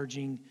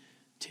charging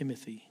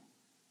Timothy.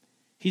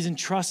 He's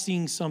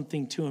entrusting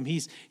something to him.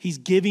 He's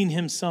giving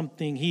him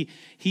something.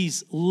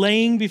 He's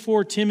laying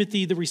before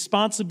Timothy the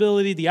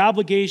responsibility, the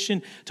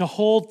obligation to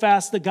hold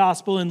fast the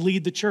gospel and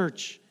lead the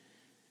church.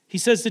 He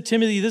says to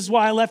Timothy, this is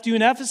why I left you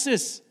in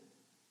Ephesus.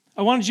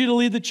 I wanted you to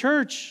lead the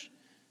church.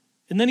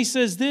 And then he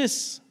says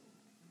this,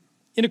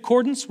 in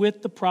accordance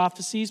with the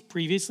prophecies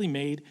previously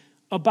made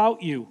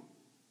about you.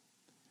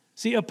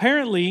 See,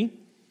 apparently,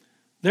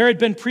 there had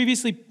been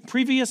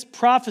previous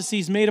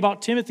prophecies made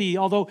about Timothy,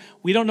 although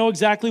we don't know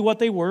exactly what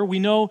they were. We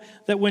know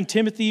that when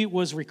Timothy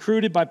was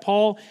recruited by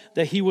Paul,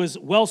 that he was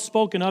well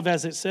spoken of,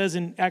 as it says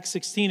in Acts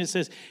 16. It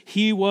says,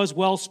 he was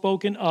well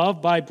spoken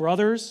of by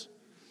brothers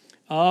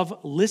of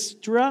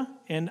Lystra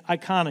and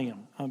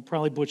Iconium. I'm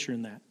probably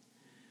butchering that.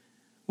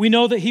 We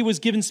know that he was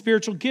given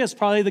spiritual gifts,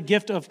 probably the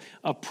gift of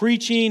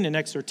preaching and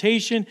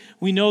exhortation.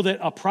 We know that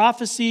a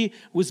prophecy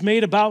was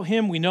made about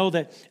him. We know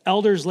that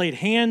elders laid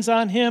hands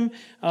on him,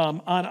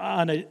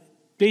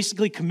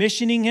 basically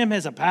commissioning him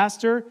as a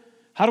pastor.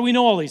 How do we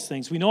know all these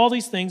things? We know all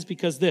these things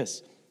because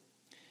this.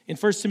 In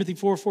 1 Timothy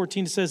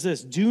 4:14, it says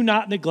this, do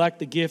not neglect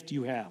the gift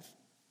you have,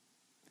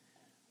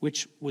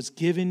 which was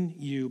given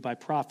you by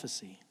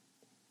prophecy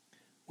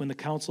when the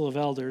council of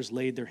elders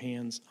laid their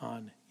hands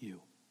on you.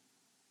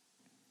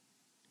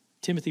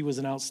 Timothy was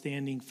an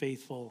outstanding,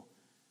 faithful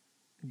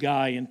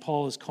guy, and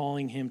Paul is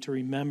calling him to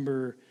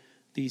remember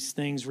these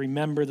things.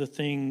 Remember the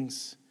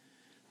things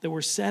that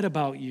were said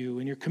about you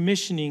and your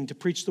commissioning to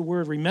preach the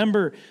word.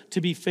 Remember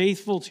to be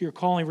faithful to your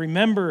calling.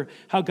 Remember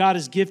how God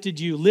has gifted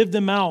you. Live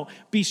them out.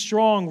 Be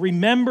strong.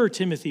 Remember,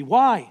 Timothy.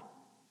 Why?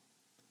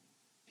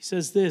 He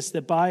says this,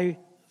 that by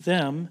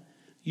them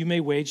you may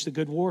wage the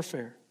good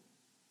warfare.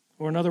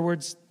 Or in other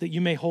words, that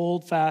you may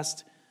hold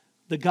fast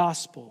the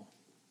gospel.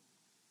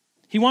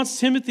 He wants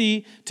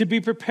Timothy to be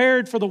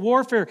prepared for the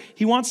warfare.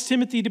 He wants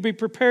Timothy to be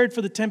prepared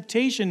for the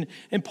temptation.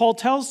 And Paul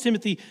tells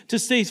Timothy to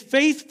stay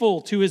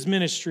faithful to his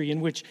ministry in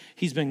which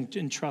he's been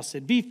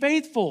entrusted. Be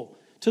faithful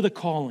to the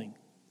calling.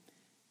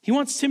 He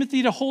wants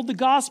Timothy to hold the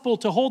gospel,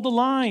 to hold the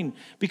line,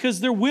 because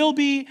there will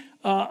be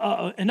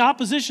an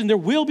opposition. There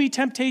will be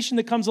temptation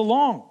that comes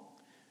along.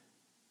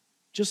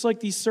 Just like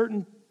these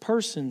certain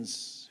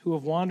persons who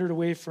have wandered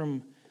away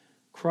from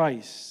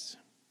Christ.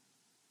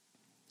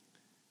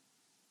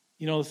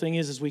 You know, the thing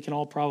is we can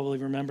all probably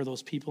remember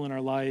those people in our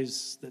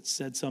lives that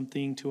said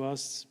something to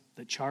us,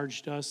 that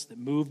charged us, that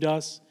moved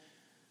us,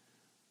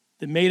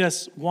 that made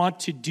us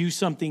want to do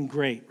something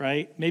great,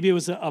 right? Maybe it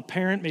was a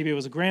parent, maybe it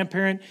was a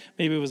grandparent,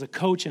 maybe it was a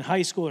coach in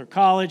high school or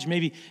college,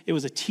 maybe it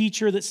was a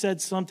teacher that said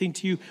something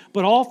to you.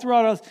 But all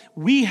throughout us,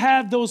 we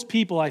have those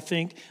people, I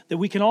think, that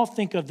we can all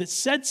think of that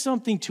said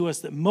something to us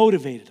that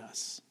motivated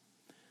us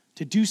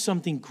to do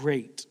something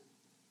great.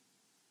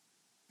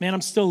 Man,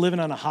 I'm still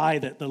living on a high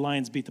that the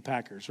Lions beat the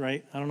Packers,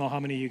 right? I don't know how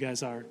many of you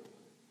guys are.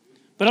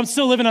 But I'm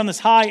still living on this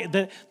high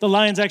that the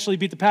Lions actually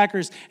beat the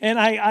Packers. And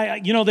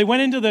they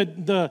went into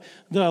the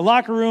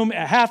locker room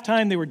at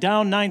halftime. They were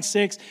down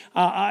 9-6.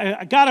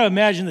 I got to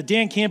imagine that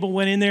Dan Campbell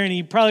went in there and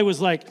he probably was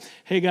like,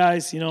 hey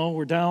guys,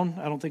 we're down.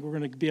 I don't think we're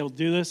going to be able to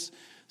do this.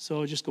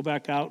 So just go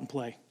back out and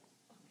play.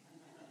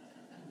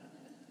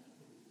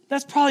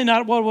 That's probably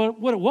not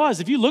what it was.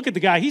 If you look at the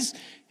guy,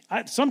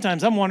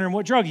 sometimes I'm wondering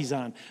what drug he's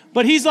on.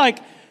 But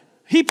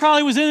he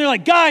probably was in there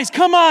like, guys,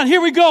 come on,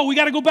 here we go. We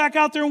got to go back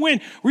out there and win.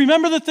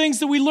 Remember the things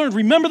that we learned.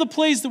 Remember the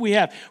plays that we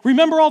have.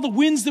 Remember all the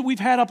wins that we've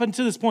had up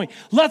until this point.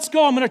 Let's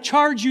go. I'm going to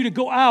charge you to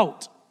go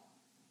out.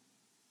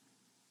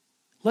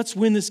 Let's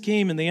win this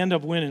game. And they end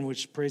up winning,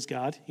 which, praise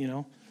God,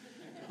 I'm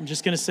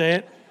just going to say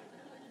it.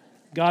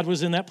 God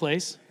was in that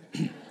place.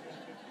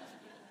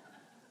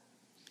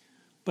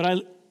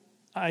 But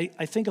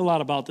I think a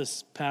lot about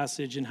this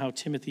passage and how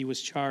Timothy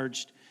was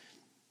charged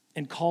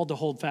and called to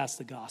hold fast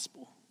the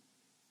gospel.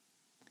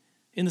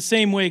 In the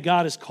same way,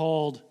 God has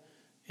called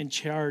and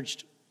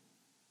charged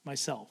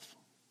myself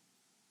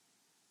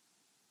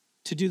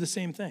to do the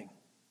same thing.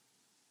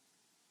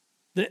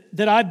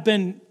 That I've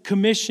been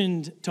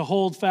commissioned to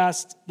hold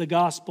fast the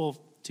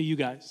gospel to you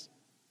guys.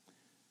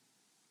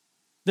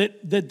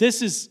 That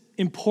this is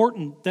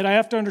important, that I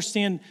have to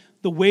understand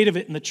the weight of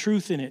it and the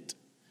truth in it.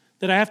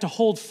 That I have to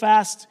hold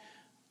fast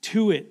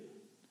to it.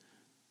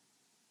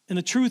 And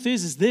the truth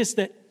is this,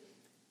 that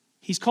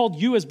he's called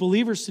you as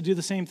believers to do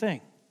the same thing.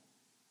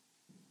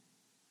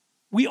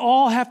 We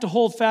all have to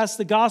hold fast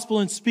the gospel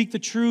and speak the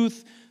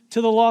truth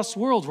to the lost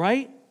world,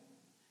 right?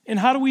 And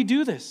how do we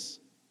do this?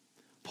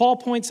 Paul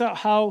points out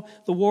how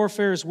the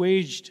warfare is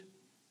waged.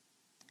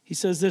 He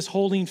says this,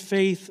 holding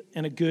faith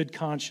and a good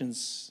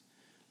conscience.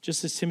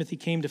 Just as Timothy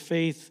came to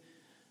faith,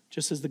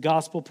 just as the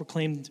gospel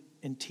proclaimed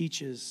and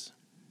teaches,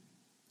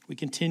 we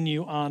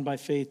continue on by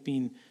faith,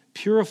 being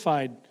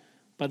purified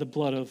by the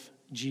blood of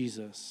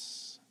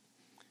Jesus.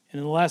 And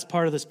in the last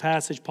part of this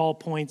passage, Paul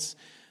points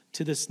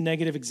to this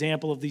negative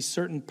example of these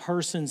certain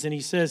persons. And he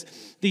says,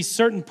 these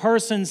certain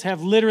persons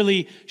have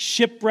literally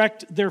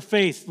shipwrecked their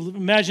faith.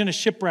 Imagine a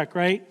shipwreck,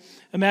 right?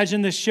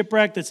 Imagine this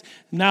shipwreck that's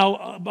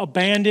now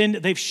abandoned.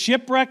 They've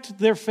shipwrecked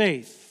their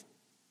faith.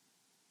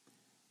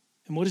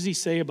 And what does he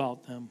say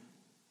about them?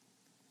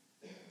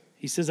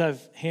 He says,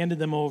 I've handed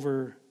them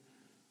over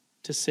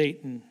to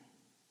Satan.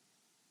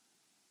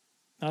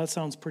 Now that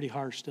sounds pretty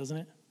harsh, doesn't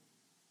it?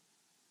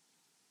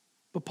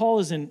 But Paul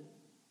isn't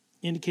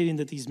indicating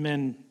that these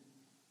men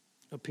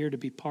appear to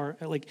be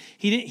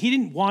he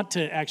didn't want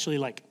to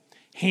actually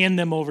hand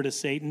them over to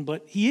Satan,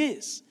 but he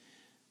is.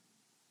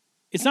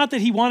 It's not that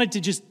he wanted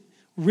to just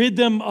rid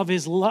them of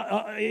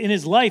in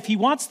his life. He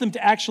wants them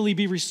to actually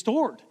be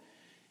restored.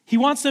 He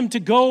wants them to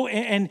go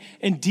and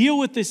deal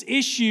with this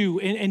issue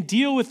and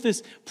deal with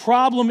this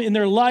problem in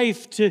their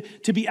life,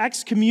 to be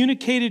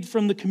excommunicated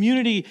from the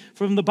community,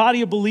 from the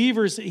body of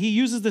believers. He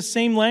uses the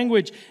same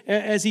language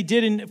as he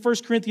did in 1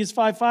 Corinthians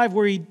 5:5,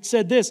 where he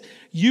said this: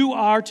 "You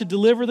are to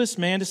deliver this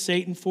man to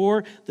Satan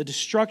for the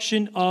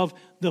destruction of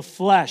the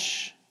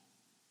flesh,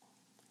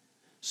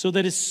 so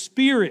that his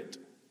spirit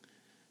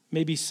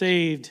may be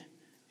saved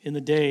in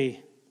the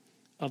day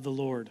of the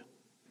Lord."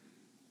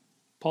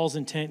 Paul's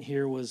intent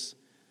here was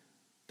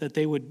that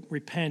they would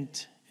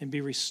repent and be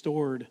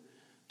restored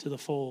to the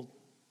fold.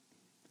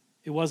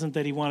 It wasn't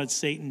that he wanted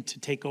Satan to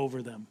take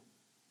over them,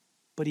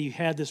 but he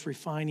had this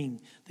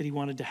refining that he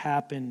wanted to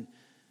happen.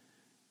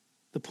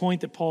 The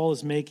point that Paul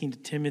is making to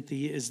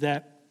Timothy is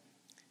that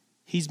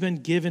he's been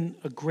given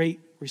a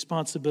great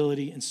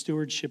responsibility and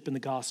stewardship in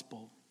the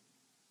gospel.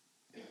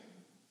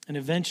 And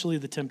eventually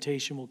the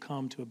temptation will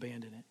come to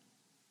abandon it.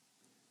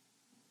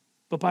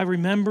 But by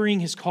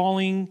remembering his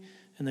calling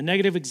and the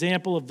negative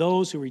example of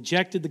those who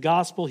rejected the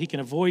gospel, he can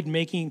avoid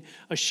making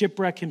a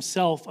shipwreck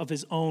himself of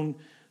his own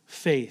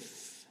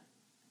faith.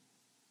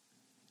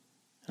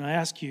 And I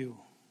ask you,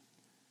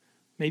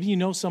 maybe you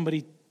know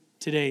somebody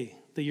today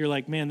that you're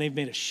like, man, they've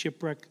made a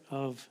shipwreck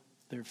of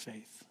their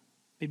faith.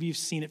 Maybe you've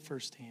seen it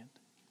firsthand.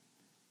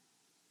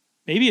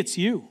 Maybe it's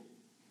you.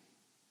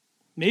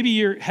 Maybe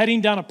you're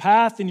heading down a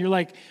path and you're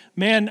like,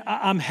 man,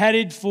 I'm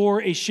headed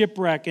for a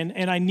shipwreck and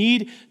I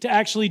need to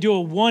actually do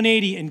a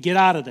 180 and get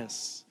out of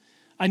this.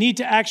 I need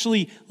to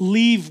actually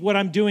leave what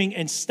I'm doing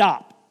and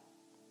stop.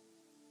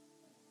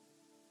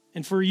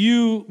 And for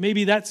you,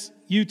 maybe that's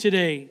you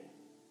today.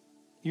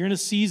 You're in a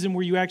season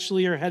where you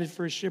actually are headed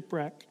for a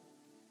shipwreck.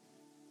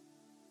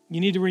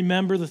 You need to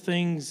remember the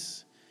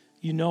things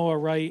you know are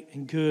right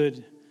and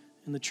good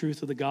and the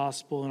truth of the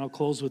gospel. And I'll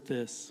close with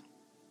this.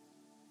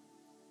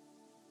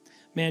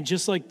 Man,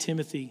 just like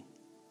Timothy,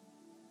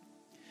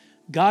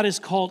 God has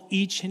called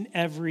each and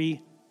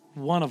every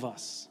one of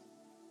us,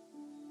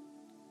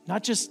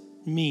 not just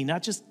me,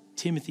 not just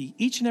Timothy,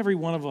 each and every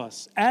one of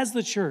us as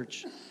the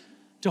church,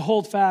 to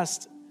hold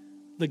fast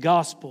the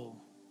gospel.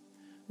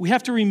 We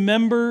have to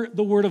remember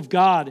the word of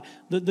God,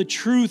 the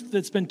truth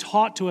that's been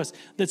taught to us,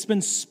 that's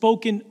been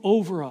spoken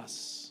over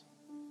us.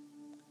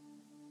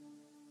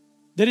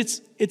 That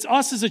it's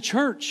us as a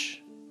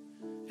church.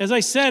 As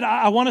I said,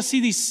 I want to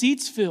see these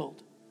seats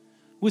filled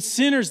with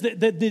sinners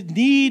that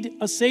need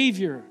a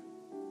Savior.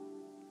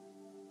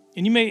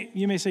 And you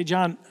may say,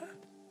 John,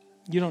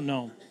 you don't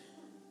know.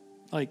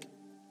 Like,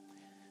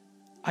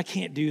 I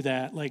can't do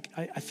that. Like,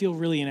 I feel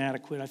really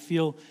inadequate. I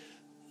feel,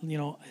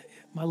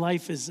 my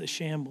life is a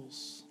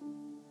shambles.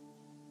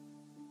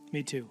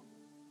 Me too.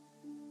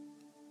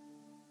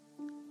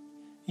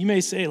 You may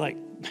say, like,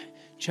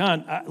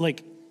 John,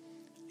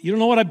 you don't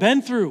know what I've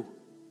been through.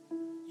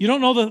 You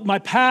don't know my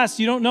past.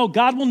 You don't know.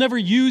 God will never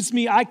use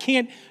me. I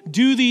can't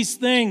do these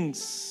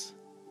things.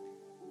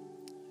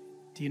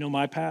 Do you know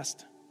my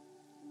past?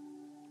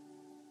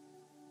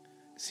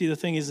 See, the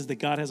thing is that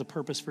God has a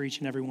purpose for each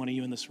and every one of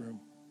you in this room.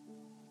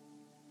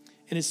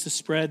 And it's to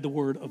spread the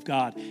word of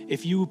God.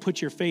 If you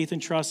put your faith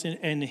and trust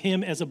in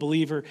Him as a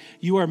believer,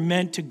 you are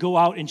meant to go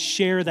out and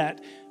share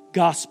that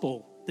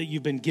gospel that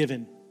you've been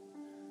given,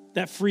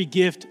 that free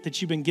gift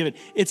that you've been given.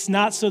 It's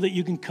not so that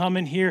you can come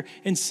in here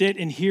and sit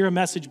and hear a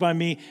message by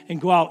me and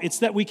go out. It's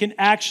that we can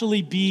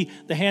actually be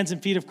the hands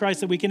and feet of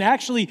Christ, that we can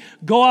actually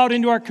go out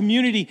into our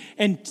community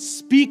and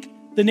speak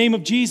the name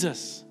of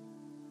Jesus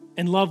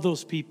and love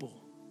those people.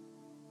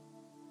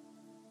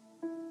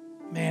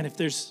 Man, if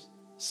there's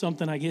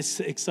something I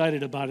get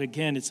excited about,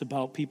 again, it's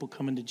about people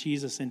coming to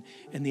Jesus and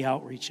the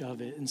outreach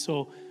of it. And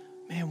so,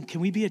 man, can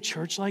we be a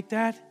church like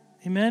that?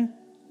 Amen?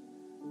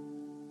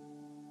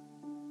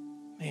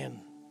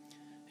 Man,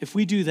 if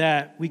we do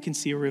that, we can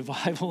see a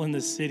revival in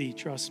this city,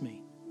 trust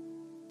me,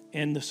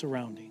 and the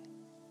surrounding.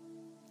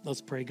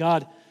 Let's pray.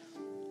 God,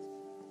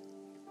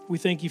 we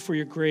thank you for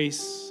your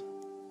grace,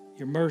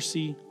 your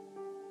mercy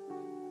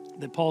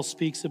that Paul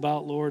speaks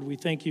about, Lord. We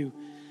thank you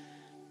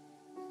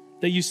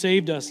that you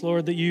saved us,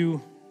 Lord, that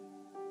you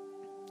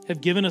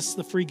have given us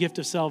the free gift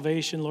of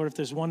salvation. Lord, if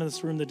there's one in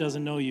this room that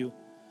doesn't know you,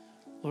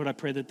 Lord, I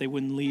pray that they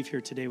wouldn't leave here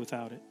today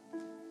without it.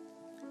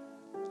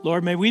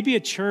 Lord, may we be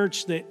a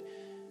church that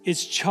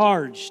is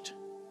charged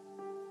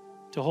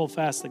to hold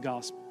fast the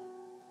gospel,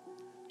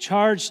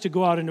 charged to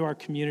go out into our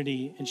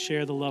community and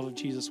share the love of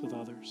Jesus with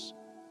others.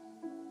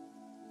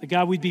 That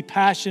God, we'd be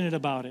passionate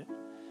about it,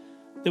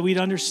 that we'd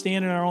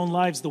understand in our own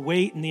lives the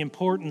weight and the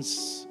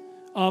importance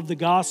of the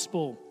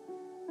gospel,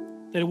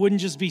 that it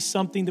wouldn't just be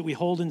something that we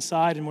hold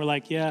inside and we're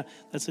like, yeah,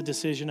 that's a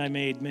decision I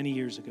made many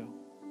years ago.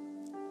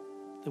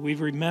 That we'd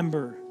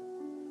remember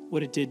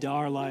what it did to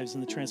our lives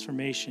and the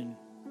transformation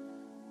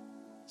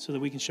so that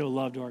we can show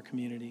love to our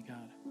community,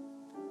 God.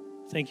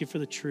 Thank you for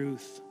the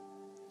truth.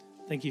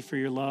 Thank you for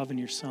your love and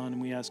your Son, and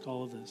we ask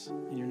all of this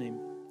in your name.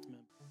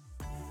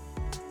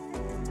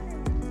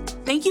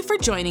 Amen. Thank you for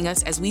joining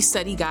us as we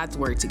study God's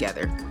Word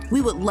together. We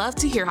would love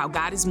to hear how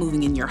God is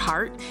moving in your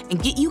heart and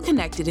get you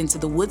connected into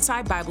the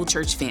Woodside Bible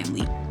Church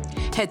family.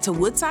 Head to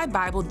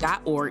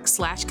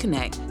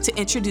woodsidebible.org/connect to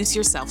introduce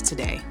yourself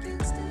today.